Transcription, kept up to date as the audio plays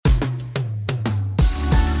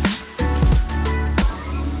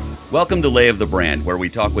Welcome to Lay of the Brand, where we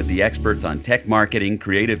talk with the experts on tech marketing,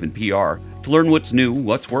 creative, and PR to learn what's new,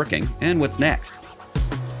 what's working, and what's next.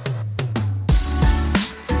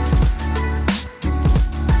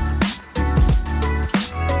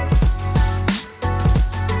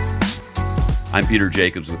 I'm Peter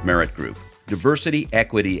Jacobs with Merit Group. Diversity,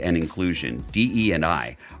 equity, and inclusion,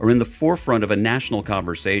 DE&I, are in the forefront of a national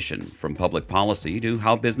conversation, from public policy to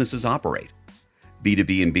how businesses operate.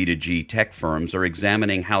 B2B and B2G tech firms are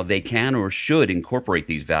examining how they can or should incorporate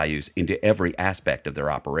these values into every aspect of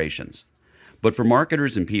their operations. But for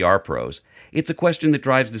marketers and PR pros, it's a question that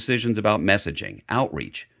drives decisions about messaging,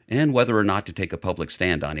 outreach, and whether or not to take a public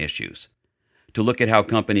stand on issues. To look at how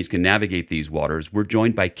companies can navigate these waters, we're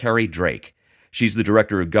joined by Carrie Drake. She's the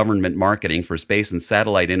Director of Government Marketing for space and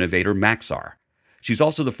satellite innovator Maxar. She's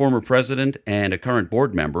also the former president and a current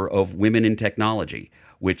board member of Women in Technology,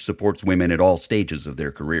 which supports women at all stages of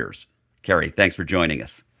their careers. Carrie, thanks for joining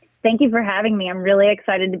us. Thank you for having me. I'm really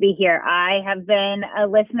excited to be here. I have been a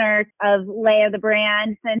listener of Lay of the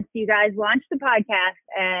Brand since you guys launched the podcast,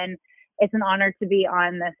 and it's an honor to be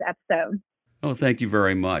on this episode. Oh, thank you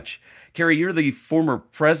very much. Carrie, you're the former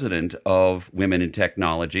president of Women in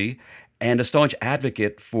Technology and a staunch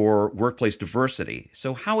advocate for workplace diversity.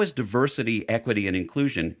 So how has diversity, equity, and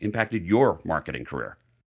inclusion impacted your marketing career?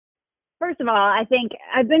 First of all, I think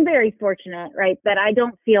I've been very fortunate, right, that I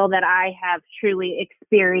don't feel that I have truly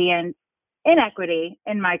experienced inequity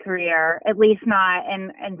in my career, at least not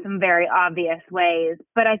in some very obvious ways.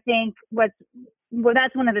 But I think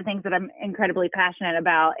that's one of the things that I'm incredibly passionate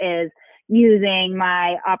about is using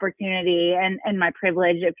my opportunity and my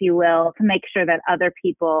privilege, if you will, to make sure that other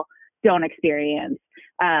people don't experience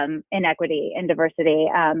inequity and diversity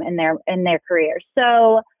in their careers.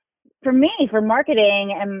 So for me, for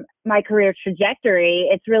marketing and my career trajectory,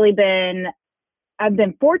 it's really been, I've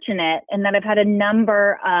been fortunate in that I've had a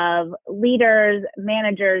number of leaders,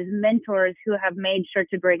 managers, mentors who have made sure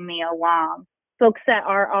to bring me along. Folks that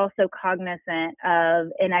are also cognizant of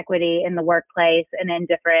inequity in the workplace and in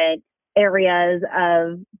different areas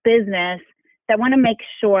of business that want to make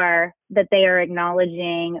sure that they are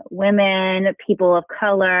acknowledging women, people of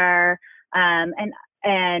color,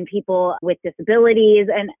 and people with disabilities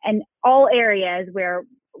and all areas where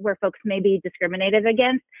folks may be discriminated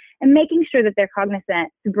against, and making sure that they're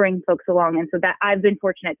cognizant to bring folks along. And so that I've been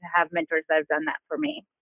fortunate to have mentors that have done that for me.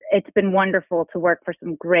 It's been wonderful to work for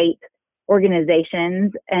some great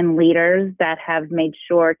organizations and leaders that have made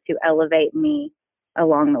sure to elevate me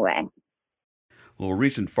along the way. Well, a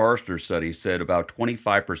recent Forrester study said about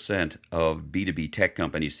 25% of B2B tech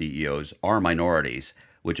company CEOs are minorities,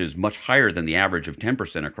 which is much higher than the average of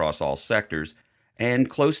 10% across all sectors, and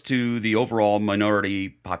close to the overall minority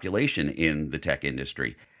population in the tech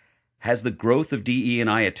industry. Has the growth of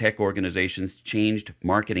DE&I at tech organizations changed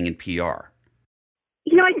marketing and PR?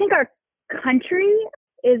 I think our country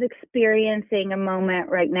is experiencing a moment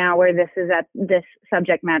right now where this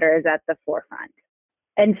subject matter is at the forefront.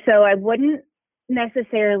 And so I wouldn't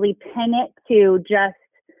necessarily pin it to just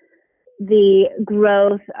the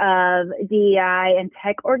growth of DEI and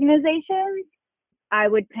tech organizations. I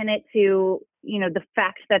would pin it to, the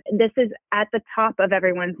fact that this is at the top of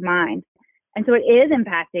everyone's mind. And so it is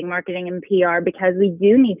impacting marketing and PR because we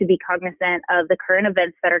do need to be cognizant of the current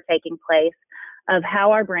events that are taking place, of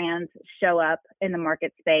how our brands show up in the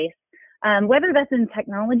market space, whether that's in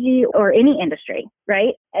technology or any industry,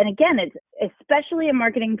 right? And again, it's especially in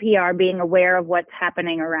marketing PR, being aware of what's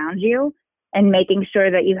happening around you and making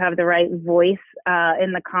sure that you have the right voice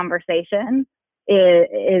in the conversation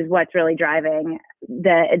is what's really driving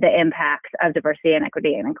the impact of diversity and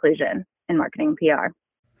equity and inclusion in marketing and PR.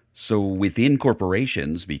 So within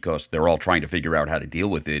corporations, because they're all trying to figure out how to deal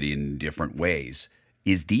with it in different ways,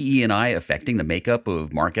 is DE&I affecting the makeup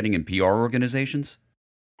of marketing and PR organizations?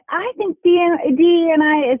 I think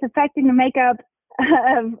DE&I is affecting the makeup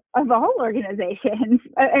of all organizations,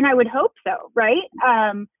 and I would hope so, right?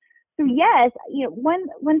 So yes,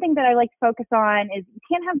 one thing that I like to focus on is you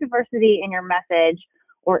can't have diversity in your message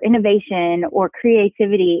or innovation or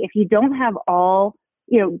creativity if you don't have all,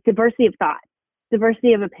 diversity of thought,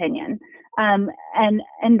 diversity of opinion, and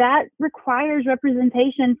that requires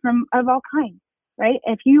representation of all kinds, right?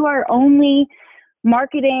 If you are only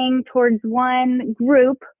marketing towards one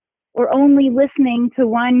group or only listening to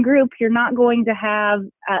one group, you're not going to have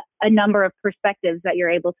a number of perspectives that you're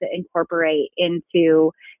able to incorporate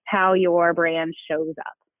into how your brand shows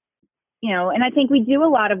up. And I think we do a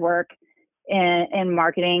lot of work in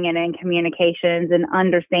marketing and in communications and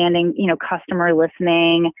understanding, customer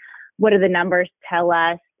listening. What do the numbers tell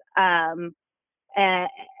us?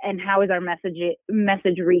 and how is our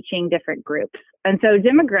message reaching different groups. And so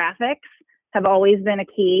demographics have always been a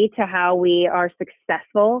key to how we are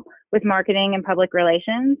successful with marketing and public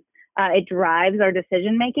relations. It drives our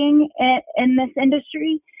decision making in this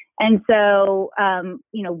industry. And so,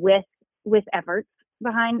 with efforts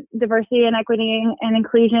behind diversity and equity and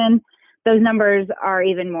inclusion, those numbers are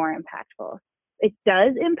even more impactful. It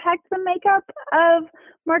does impact the makeup of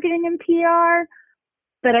marketing and PR,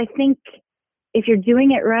 but I think if you're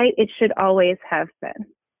doing it right, it should always have been,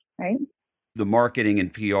 right? The marketing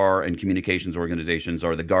and PR and communications organizations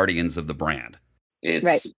are the guardians of the brand.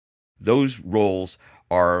 Right. Those roles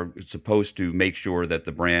are supposed to make sure that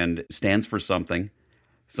the brand stands for something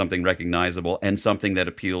recognizable, and something that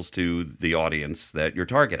appeals to the audience that you're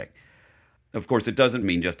targeting. Of course, it doesn't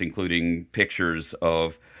mean just including pictures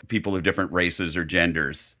of people of different races or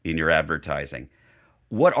genders in your advertising.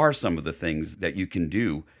 What are some of the things that you can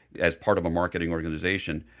do as part of a marketing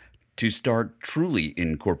organization to start truly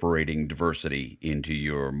incorporating diversity into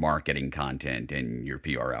your marketing content and your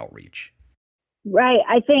PR outreach? Right.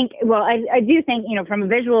 I do think, from a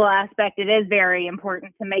visual aspect, it is very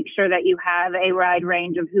important to make sure that you have a wide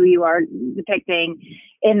range of who you are depicting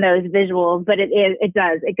in those visuals, but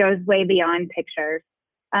it goes way beyond pictures.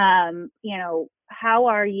 How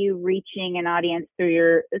are you reaching an audience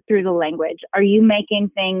through the language? Are you making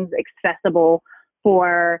things accessible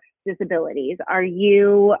for disabilities? Are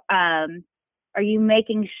you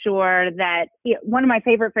making sure that, one of my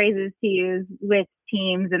favorite phrases to use with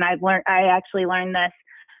teams, and I actually learned this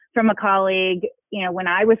from a colleague, when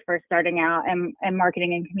I was first starting out in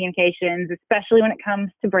marketing and communications, especially when it comes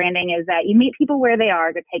to branding, is that you meet people where they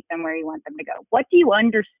are to take them where you want them to go. What do you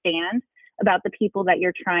understand about the people that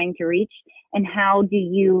you're trying to reach, and how do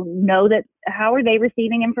you know how are they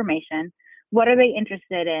receiving information? What are they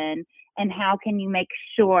interested in? And how can you make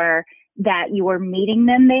sure that you are meeting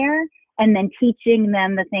them there and then teaching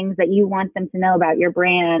them the things that you want them to know about your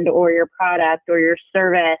brand or your product or your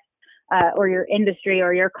service or your industry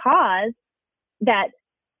or your cause,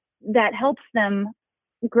 that helps them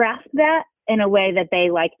grasp that in a way that they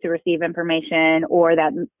like to receive information, or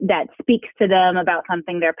that speaks to them about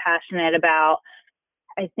something they're passionate about.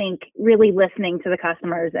 I think really listening to the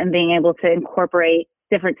customers and being able to incorporate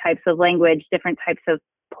different types of language, different types of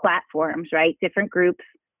platforms, right? Different groups,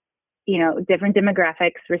 different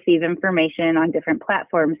demographics receive information on different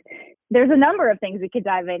platforms. There's a number of things we could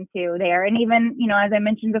dive into there. And even, as I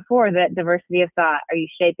mentioned before, that diversity of thought. Are you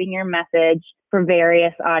shaping your message for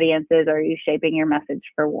various audiences, or are you shaping your message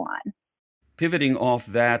for one? Pivoting off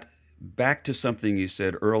that, back to something you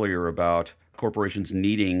said earlier about corporations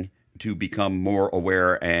needing to become more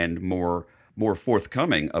aware and more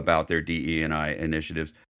forthcoming about their DE&I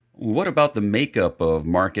initiatives. What about the makeup of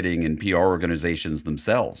marketing and PR organizations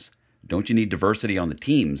themselves? Don't you need diversity on the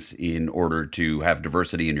teams in order to have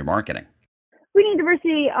diversity in your marketing? We need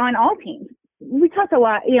diversity on all teams. We talked a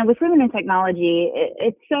lot, with women in technology,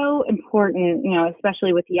 it's so important,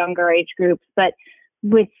 especially with younger age groups, but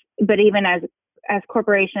even as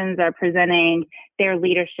corporations are presenting their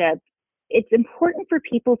leadership, it's important for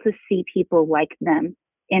people to see people like them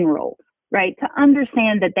in roles, right? To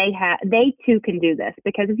understand that they too can do this.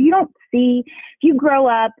 Because if you grow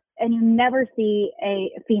up and you never see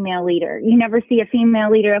a female leader, you never see a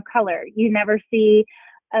female leader of color, you never see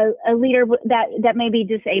a leader that may be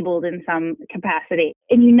disabled in some capacity,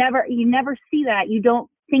 and you never see that, you don't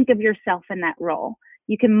think of yourself in that role.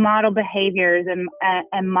 You can model behaviors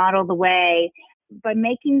and model the way by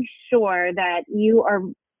making sure that you are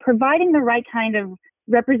providing the right kind of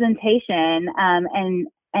representation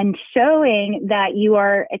and showing that you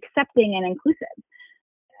are accepting and inclusive.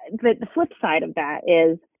 But the flip side of that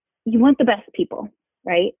is you want the best people,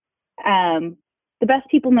 right? The best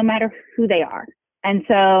people, no matter who they are. And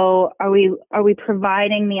so are we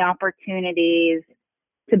providing the opportunities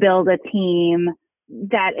to build a team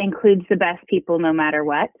that includes the best people no matter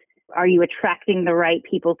what? Are you attracting the right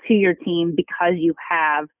people to your team because you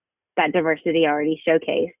have that diversity already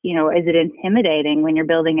showcased? Is it intimidating when you're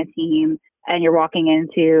building a team and you're walking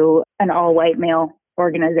into an all-white male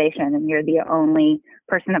organization and you're the only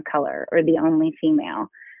person of color or the only female?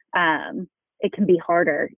 It can be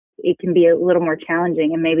harder. It can be a little more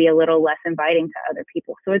challenging and maybe a little less inviting to other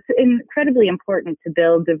people. So it's incredibly important to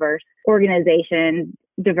build diverse organizations,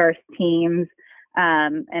 diverse teams.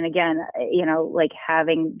 And again, like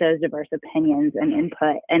having those diverse opinions and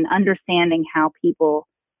input and understanding how people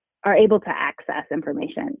are able to access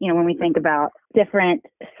information. When we think about different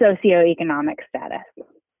socioeconomic status,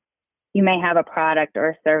 you may have a product or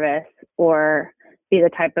a service or be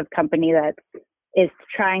the type of company that's is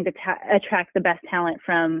trying to attract the best talent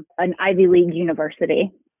from an Ivy League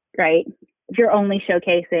university, right? If you're only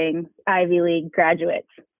showcasing Ivy League graduates,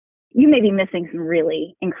 you may be missing some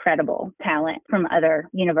really incredible talent from other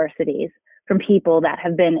universities, from people that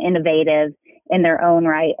have been innovative in their own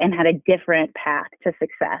right and had a different path to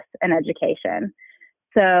success and education.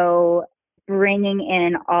 So bringing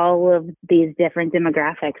in all of these different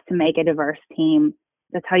demographics to make a diverse team,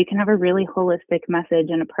 that's how you can have a really holistic message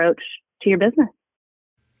and approach to your business.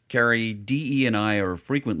 Carrie, DE&I are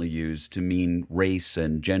frequently used to mean race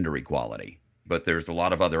and gender equality, but there's a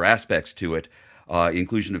lot of other aspects to it.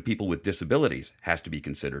 Inclusion of people with disabilities has to be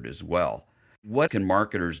considered as well. What can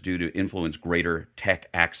marketers do to influence greater tech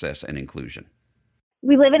access and inclusion?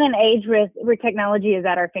 We live in an age where technology is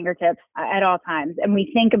at our fingertips at all times. And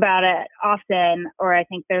we think about it often, or I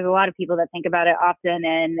think there's a lot of people that think about it often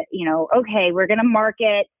and, okay, we're going to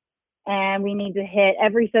market and we need to hit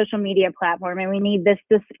every social media platform and we need this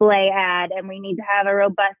display ad and we need to have a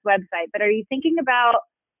robust website. But are you thinking about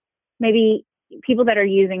maybe people that are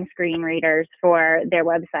using screen readers for their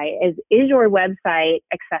website? Is your website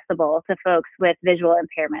accessible to folks with visual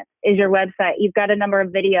impairments? Is your website, you've got a number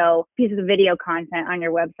of pieces of video content on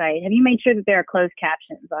your website. Have you made sure that there are closed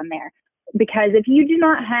captions on there? Because if you do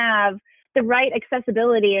not have the right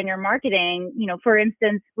accessibility in your marketing, for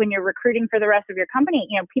instance, when you're recruiting for the rest of your company,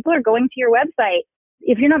 people are going to your website.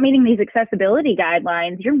 If you're not meeting these accessibility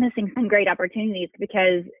guidelines, you're missing some great opportunities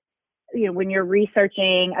because when you're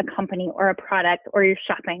researching a company or a product or you're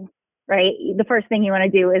shopping, right? The first thing you want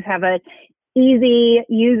to do is have a easy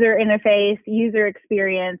user interface, user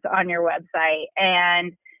experience on your website.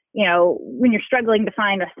 And, when you're struggling to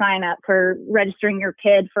find a sign up for registering your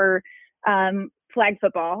kid for flag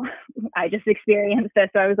football, I just experienced this.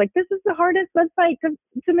 So I was like, this is the hardest website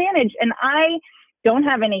to manage. And I don't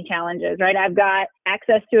have any challenges, right? I've got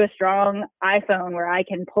access to a strong iPhone where I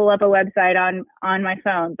can pull up a website on my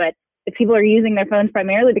phone. But if people are using their phones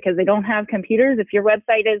primarily because they don't have computers, if your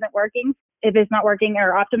website isn't working, if it's not working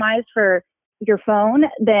or optimized for your phone,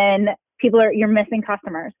 then you're missing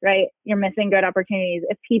customers, right? You're missing good opportunities.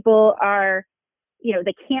 If people are,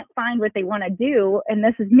 they can't find what they want to do, and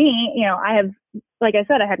this is me, I have, like I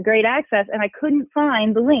said, I had great access and I couldn't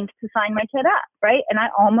find the link to sign my kid up, right? And I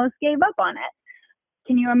almost gave up on it.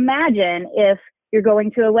 Can you imagine if you're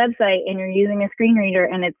going to a website and you're using a screen reader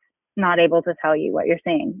and it's not able to tell you what you're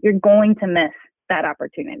seeing? You're going to miss that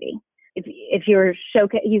opportunity. If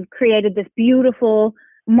you've created this beautiful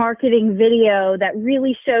marketing video that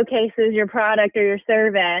really showcases your product or your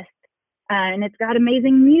service, and it's got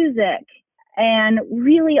amazing music and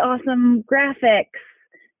really awesome graphics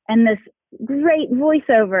and this great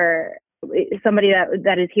voiceover. Somebody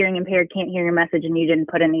that is hearing impaired can't hear your message and you didn't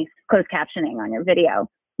put any closed captioning on your video.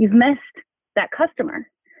 You've missed that customer.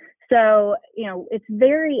 So, it's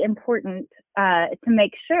very important to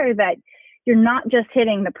make sure that you're not just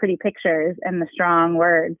hitting the pretty pictures and the strong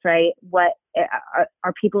words, right? What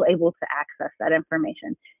are people able to access that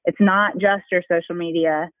information? It's not just your social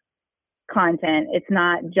media content. It's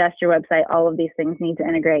not just your website. All of these things need to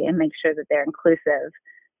integrate and make sure that they're inclusive,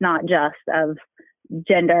 not just of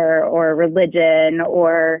gender or religion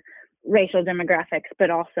or racial demographics, but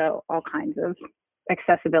also all kinds of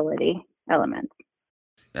accessibility elements.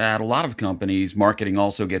 At a lot of companies, marketing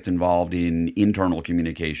also gets involved in internal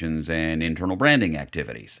communications and internal branding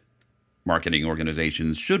activities. Marketing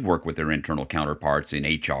organizations should work with their internal counterparts in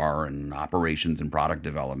HR and operations and product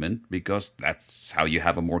development because that's how you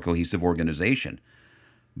have a more cohesive organization.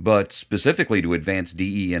 But specifically to advance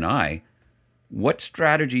DE&I, what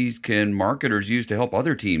strategies can marketers use to help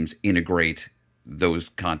other teams integrate those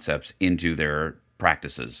concepts into their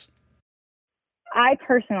practices? I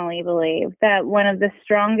personally believe that one of the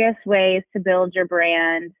strongest ways to build your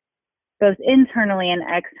brand, both internally and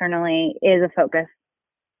externally, is a focus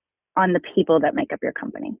on the people that make up your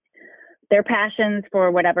company. Their passions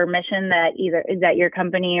for whatever mission that your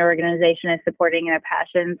company or organization is supporting, their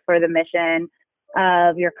passions for the mission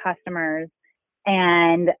of your customers,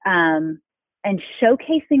 and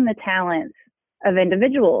showcasing the talents of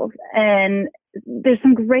individuals. And there's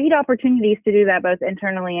some great opportunities to do that both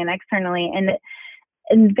internally and externally, and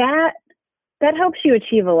that helps you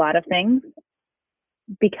achieve a lot of things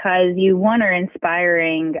because you are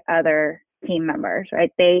inspiring other team members,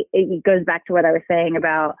 right? It goes back to what I was saying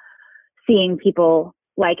about seeing people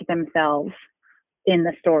like themselves in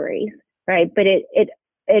the stories, right? But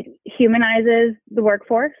it humanizes the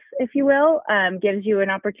workforce, if you will, gives you an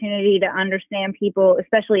opportunity to understand people,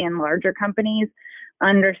 especially in larger companies,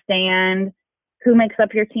 understand who makes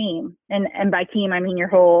up your team. And by team, I mean your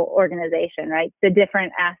whole organization, right? The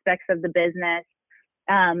different aspects of the business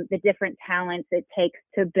the different talents it takes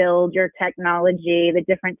to build your technology, the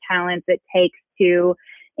different talents it takes to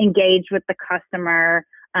engage with the customer,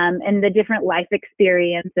 and the different life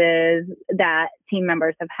experiences that team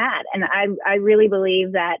members have had. And I really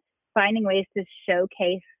believe that finding ways to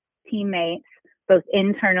showcase teammates, both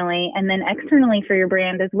internally and then externally for your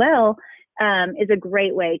brand as well, is a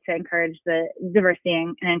great way to encourage the diversity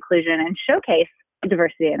and inclusion and showcase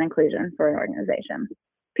diversity and inclusion for an organization.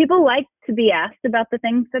 People like to be asked about the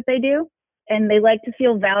things that they do, and they like to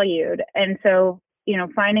feel valued. And so,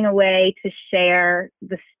 finding a way to share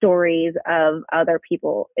the stories of other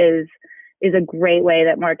people is a great way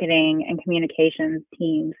that marketing and communications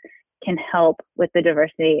teams can help with the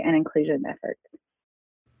diversity and inclusion efforts.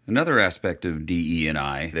 Another aspect of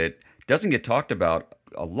DE&I that doesn't get talked about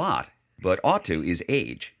a lot, but ought to, is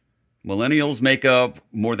age. Millennials make up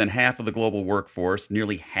more than half of the global workforce.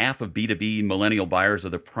 Nearly half of B2B millennial buyers are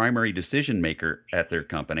the primary decision maker at their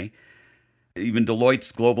company. Even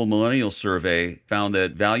Deloitte's Global Millennial Survey found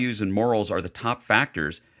that values and morals are the top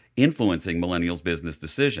factors influencing millennials' business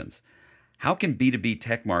decisions. How can B2B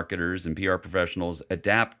tech marketers and PR professionals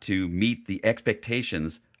adapt to meet the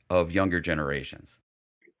expectations of younger generations?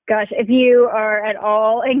 Gosh, if you are at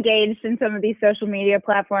all engaged in some of these social media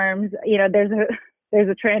platforms, there's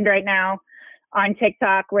a trend right now on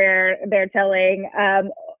TikTok where they're telling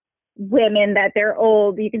women that they're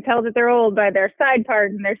old. You can tell that they're old by their side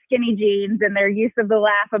parts and their skinny jeans and their use of the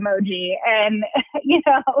laugh emoji. And,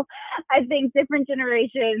 I think different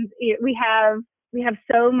generations, we have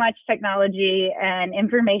so much technology and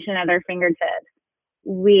information at our fingertips.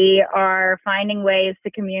 We are finding ways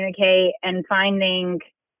to communicate, and finding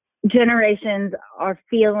generations are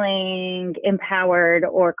feeling empowered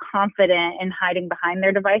or confident in hiding behind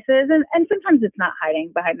their devices. And sometimes it's not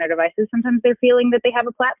hiding behind their devices. Sometimes they're feeling that they have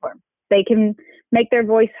a platform. They can make their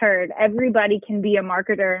voice heard. Everybody can be a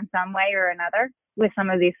marketer in some way or another with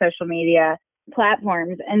some of these social media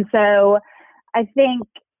platforms. And so I think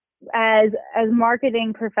as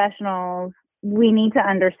marketing professionals, we need to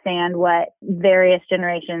understand what various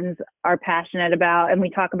generations are passionate about. And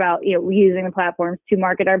we talk about, using the platforms to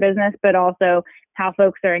market our business, but also how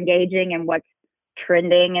folks are engaging and what's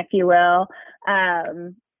trending, if you will.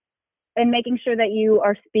 And making sure that you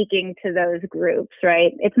are speaking to those groups,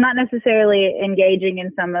 right? It's not necessarily engaging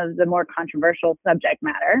in some of the more controversial subject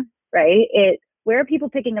matter, right? Where are people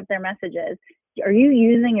picking up their messages? Are you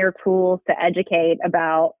using your tools to educate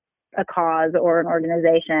about a cause or an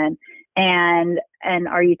organization? And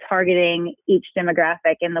are you targeting each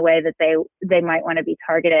demographic in the way that they might want to be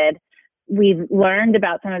targeted? We've learned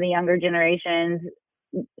about some of the younger generations,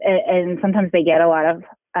 and sometimes they get a lot of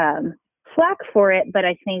flack for it, but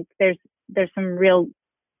I think there's some real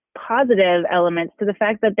positive elements to the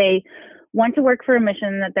fact that they want to work for a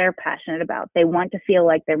mission that they're passionate about. They want to feel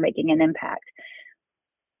like they're making an impact.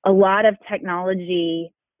 A lot of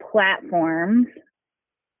technology platforms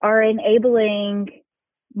are enabling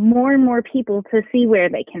more and more people to see where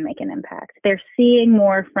they can make an impact. They're seeing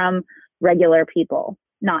more from regular people,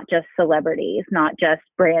 not just celebrities, not just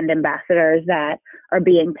brand ambassadors that are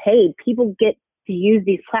being paid. People get to use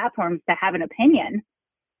these platforms to have an opinion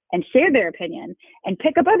and share their opinion and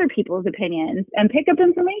pick up other people's opinions and pick up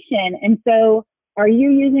information. And so are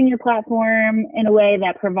you using your platform in a way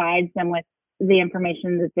that provides them with the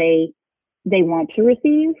information that they want to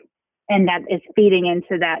receive? And that is feeding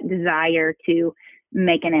into that desire to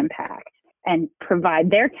make an impact and provide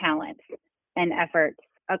their talents and efforts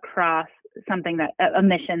across something a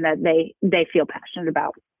mission that they feel passionate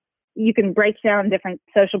about. You can break down different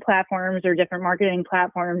social platforms or different marketing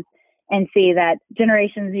platforms and see that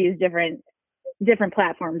generations use different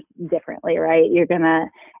platforms differently, right?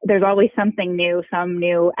 There's always something new, some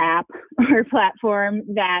new app or platform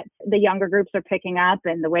that the younger groups are picking up,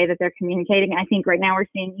 and the way that they're communicating. I think right now we're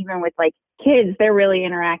seeing, even with like kids, they're really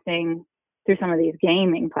interacting through some of these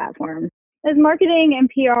gaming platforms. As marketing and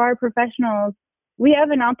PR professionals, we have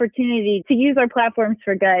an opportunity to use our platforms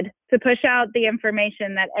for good, to push out the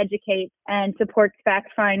information that educates and supports fact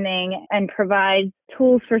finding and provides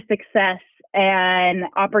tools for success and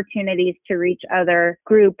opportunities to reach other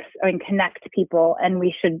groups and connect people. And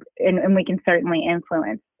we can certainly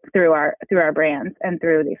influence through our brands and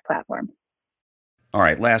through these platforms. All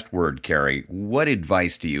right, last word, Carrie. What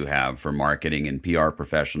advice do you have for marketing and PR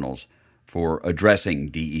professionals for addressing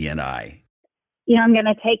DE&I? I'm going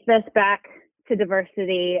to take this back to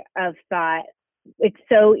diversity of thought. It's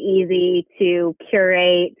so easy to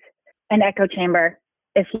curate an echo chamber,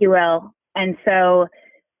 if you will. And so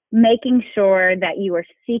making sure that you are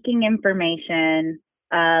seeking information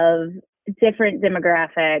of different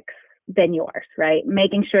demographics, than yours, right?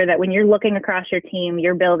 Making sure that when you're looking across your team,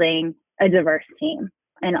 you're building a diverse team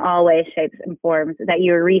in all ways, shapes, and forms, that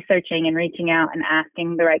you're researching and reaching out and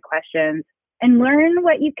asking the right questions, and learn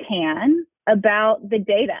what you can about the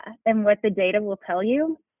data and what the data will tell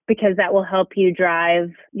you, because that will help you drive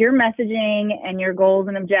your messaging and your goals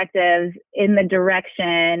and objectives in the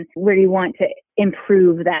direction where you want to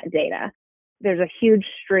improve that data. There's a huge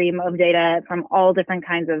stream of data from all different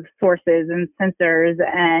kinds of sources and sensors,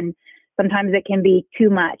 and sometimes it can be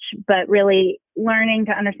too much, but really learning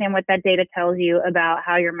to understand what that data tells you about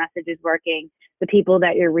how your message is working, the people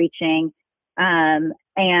that you're reaching, and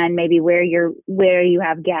maybe where you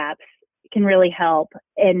have gaps can really help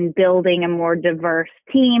in building a more diverse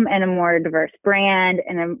team and a more diverse brand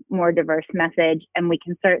and a more diverse message. And we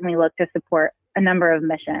can certainly look to support a number of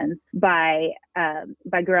missions by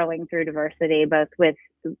growing through diversity, both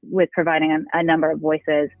with providing a number of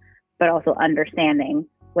voices, but also understanding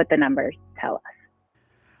what the numbers tell us.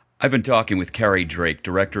 I've been talking with Carrie Drake,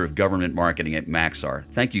 Director of Government Marketing at Maxar.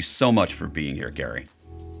 Thank you so much for being here, Carrie.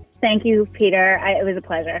 Thank you, Peter. It was a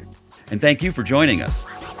pleasure. And thank you for joining us.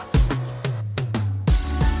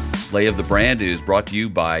 Lay of the Brand is brought to you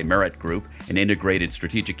by Merit Group, an integrated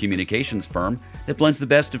strategic communications firm that blends the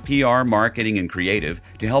best of PR, marketing, and creative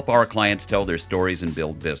to help our clients tell their stories and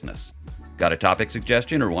build business. Got a topic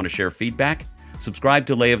suggestion or want to share feedback? Subscribe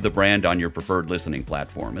to Lay of the Brand on your preferred listening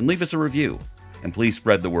platform and leave us a review. And please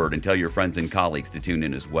spread the word and tell your friends and colleagues to tune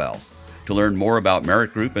in as well. To learn more about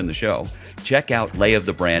Merit Group and the show, check out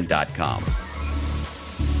layofthebrand.com.